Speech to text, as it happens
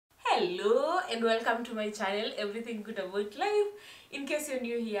Hello and welcome to my channel, Everything Good About Life. In case you're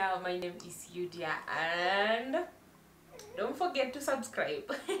new here, my name is Yudia and don't forget to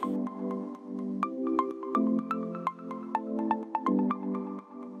subscribe.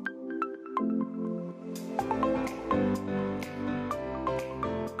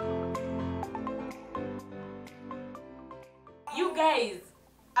 You guys,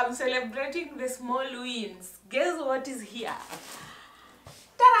 I'm celebrating the small wins. Guess what is here?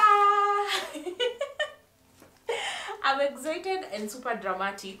 Ta-da! I'm excited and super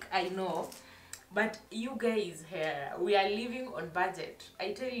dramatic, I know. But you guys here, we are living on budget.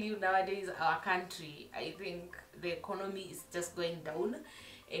 I tell you, nowadays our country, I think the economy is just going down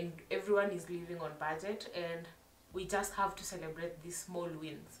and everyone is living on budget, and we just have to celebrate these small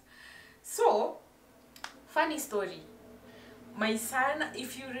wins. So, funny story. My son,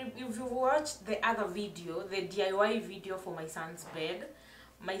 if you watched the other video, the DIY video for my son's bed,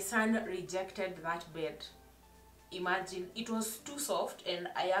 my son rejected that bed. Imagine, it was too soft, and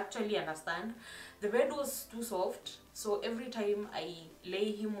I actually understand. The bed was too soft, so every time I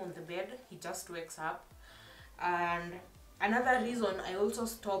lay him on the bed, he just wakes up. And another reason I also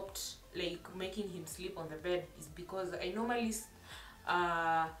stopped making him sleep on the bed is because I normally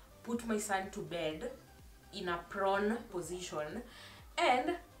put my son to bed in a prone position,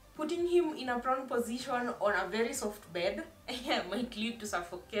 and putting him in a prone position on a very soft bed might lead to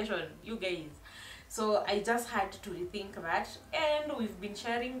suffocation, you guys. So I just had to rethink that, and we've been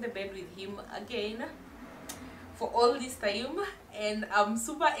sharing the bed with him again for all this time, and I'm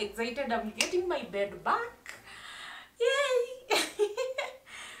super excited. I'm getting my bed back. Yay!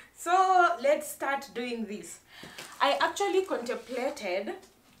 So let's start doing this. I actually contemplated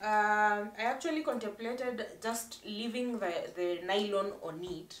just leaving the nylon on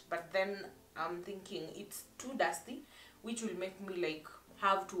it, but then I'm thinking it's too dusty, which will make me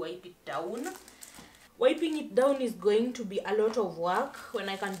have to wipe it down. Wiping it down is going to be a lot of work when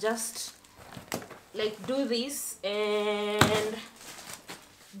I can just do this and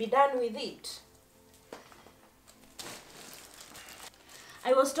be done with it.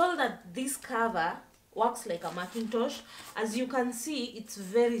 I was told that this cover works like a Macintosh. As you can see, it's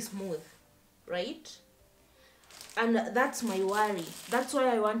very smooth, right? And that's my worry. That's why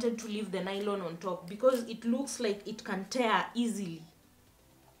I wanted to leave the nylon on top, because it looks like it can tear easily.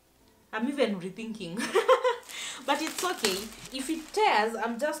 I'm even rethinking. But it's okay. If it tears,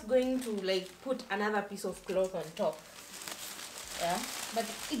 I'm just going to put another piece of cloth on top. Yeah, but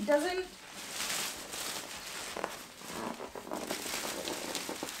it doesn't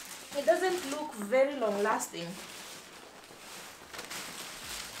look very long lasting.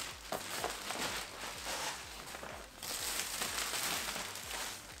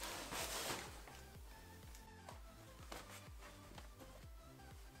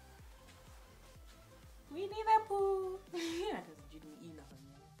 Winnie the Pooh.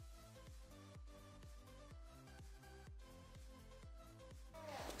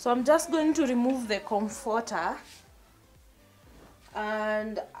 So I'm just going to remove the comforter,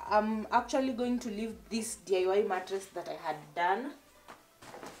 and I'm actually going to leave this DIY mattress that I had done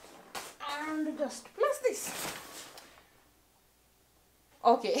and just place this.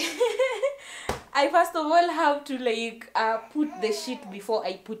 Okay. I first of all have to put the sheet before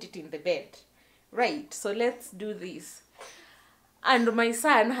I put it in the bed. Right, so let's do this. And my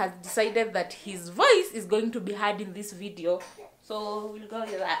son has decided that his voice is going to be heard in this video, so we'll go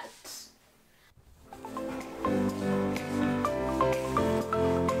with that.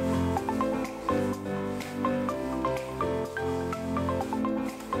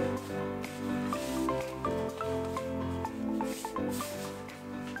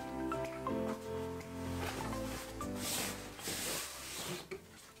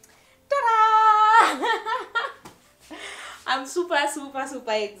 I'm super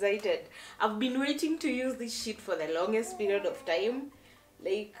excited. I've been waiting to use this sheet for the longest period of time.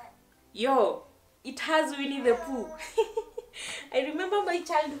 Yo, it has Winnie the Pooh. I remember my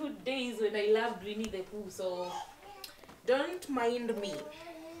childhood days when I loved Winnie the Pooh, so don't mind me.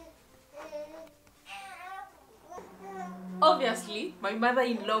 Obviously, my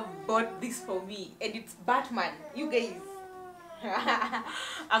mother-in-law bought this for me, and it's Batman, you guys.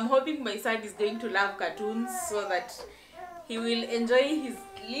 I'm hoping my son is going to love cartoons so that he will enjoy his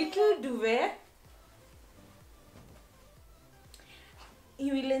little duvet.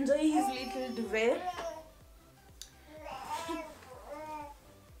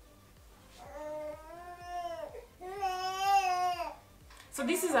 So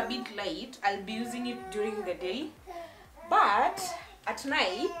this is a bit light. I'll be using it during the day, but at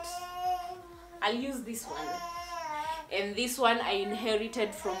night I'll use this one. And this one I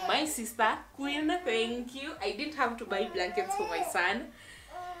inherited from my sister Queen. Thank you. I didn't have to buy blankets for my son,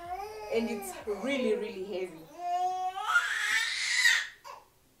 and it's really, really heavy.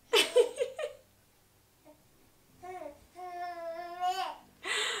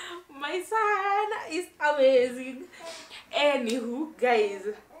 My son is amazing. Anywho, guys,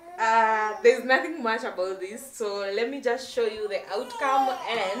 there's nothing much about this, so let me just show you the outcome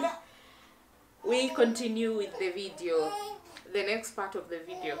and we continue with the video, the next part of the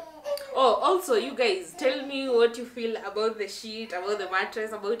video. Oh, also, you guys, tell me what you feel about the sheet, about the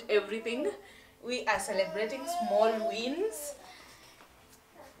mattress, about everything. We are celebrating small wins.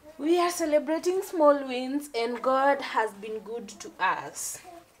 We are celebrating small wins, and God has been good to us.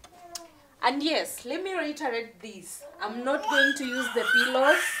 And yes, let me reiterate this. I'm not going to use the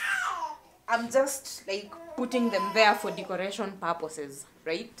pillows. I'm just like putting them there for decoration purposes,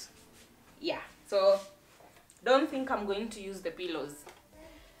 right? Yeah, so don't think I'm going to use the pillows.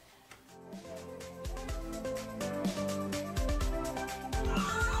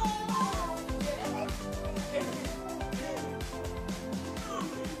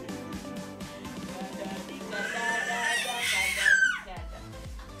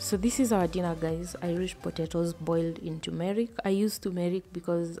 So this is our dinner, guys. Irish potatoes boiled in turmeric. I used turmeric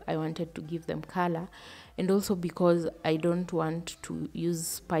because I wanted to give them color, and also because I don't want to use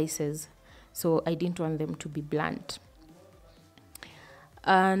spices, so I didn't want them to be blunt.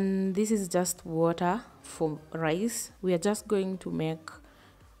 And this is just water for rice. We are just going to make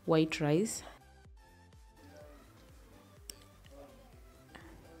white rice.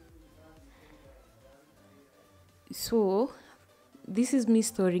 So this is me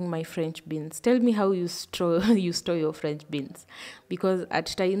storing my French beans. Tell me how you store your French beans, because at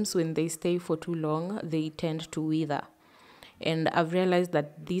times when they stay for too long, they tend to wither. And I've realized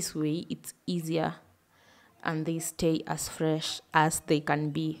that this way it's easier and they stay as fresh as they can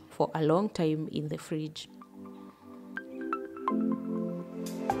be for a long time in the fridge.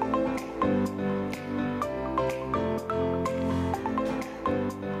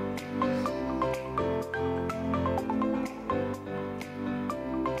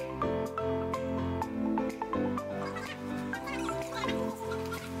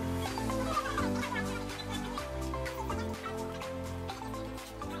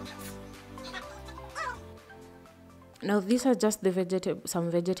 Now these are just the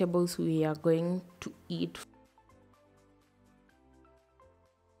some vegetables we are going to eat.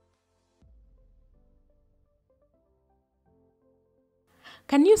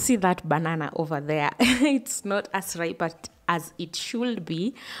 Can you see that banana over there? It's not as ripe as it should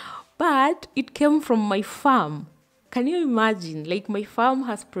be, but it came from my farm. Can you imagine? Like, my farm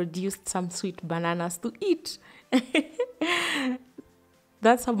has produced some sweet bananas to eat.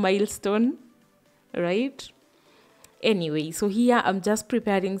 That's a milestone, right? Anyway, so here I'm just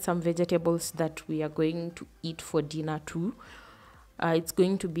preparing some vegetables that we are going to eat for dinner too. It's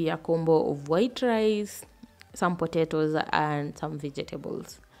going to be a combo of white rice, some potatoes, and some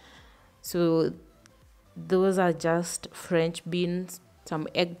vegetables. So those are just French beans, some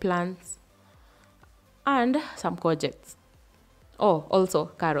eggplants, and some courgettes. Oh, also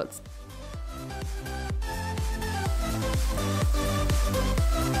carrots.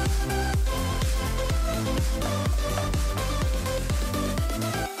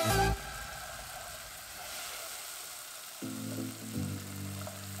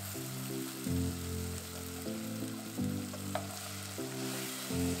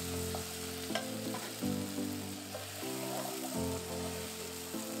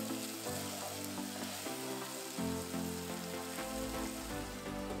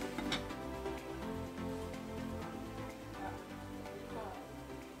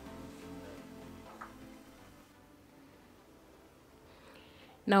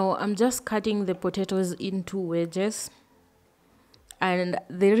 Now I'm just cutting the potatoes into wedges. And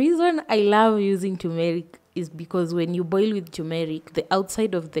the reason I love using turmeric is because when you boil with turmeric, the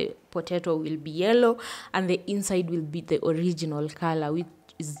outside of the potato will be yellow and the inside will be the original color, which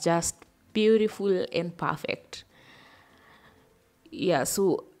is just beautiful and perfect. Yeah,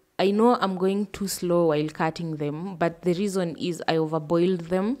 so I know I'm going too slow while cutting them, but the reason is I overboiled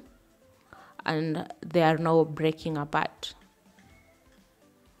them and they are now breaking apart.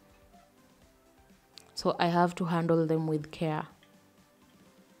 So I have to handle them with care.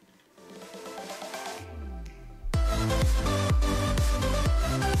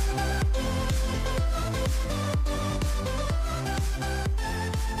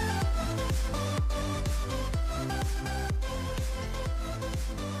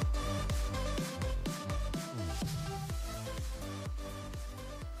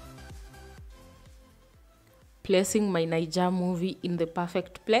 placing my Niger movie in the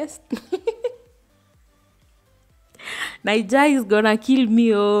perfect place. Niger is gonna kill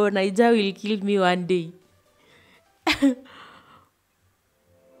me, oh, Niger will kill me one day.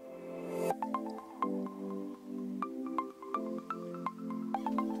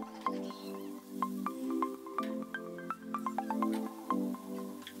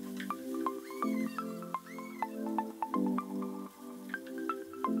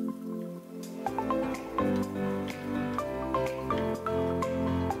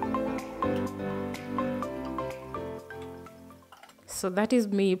 So that is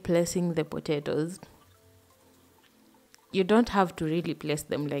me placing the potatoes. You don't have to really place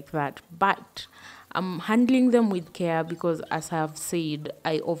them like that, but I'm handling them with care because, as I have said,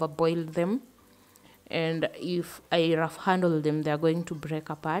 I overboiled them, and if I rough handle them, they are going to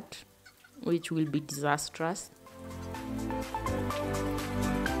break apart, which will be disastrous.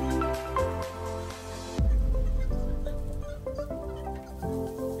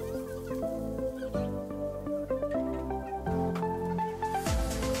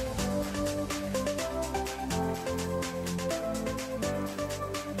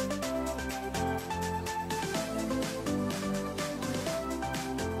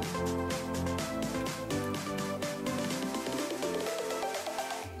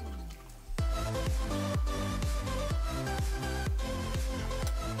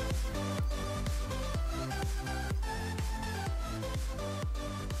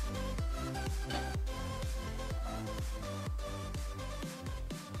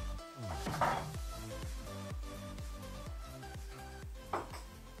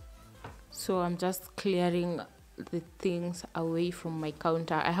 So I'm just clearing the things away from my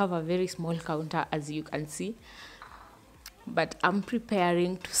counter. I have a very small counter, as you can see, but I'm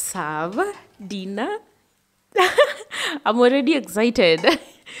preparing to serve dinner. I'm already excited.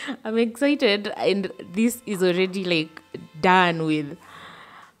 I'm excited, and this is already like done with,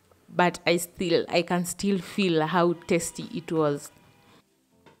 but I can still feel how tasty it was.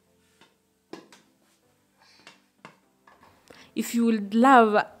 If you would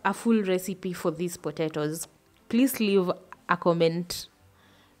love a full recipe for these potatoes, please leave a comment.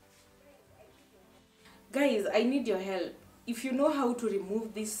 Guys, I need your help. If you know how to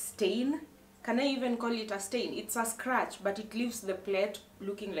remove this stain, can I even call it a stain? It's a scratch, but it leaves the plate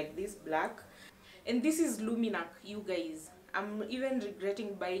looking like this, black. And this is Luminac, you guys. I'm even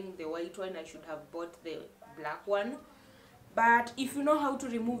regretting buying the white one. I should have bought the black one. But if you know how to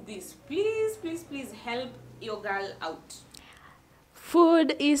remove this, please, please, please help your girl out.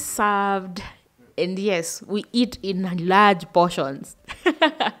 Food is served, and yes, we eat in large portions.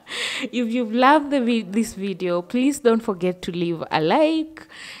 If you've loved this video, please don't forget to leave a like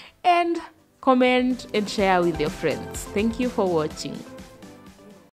and comment and share with your friends. Thank you for watching.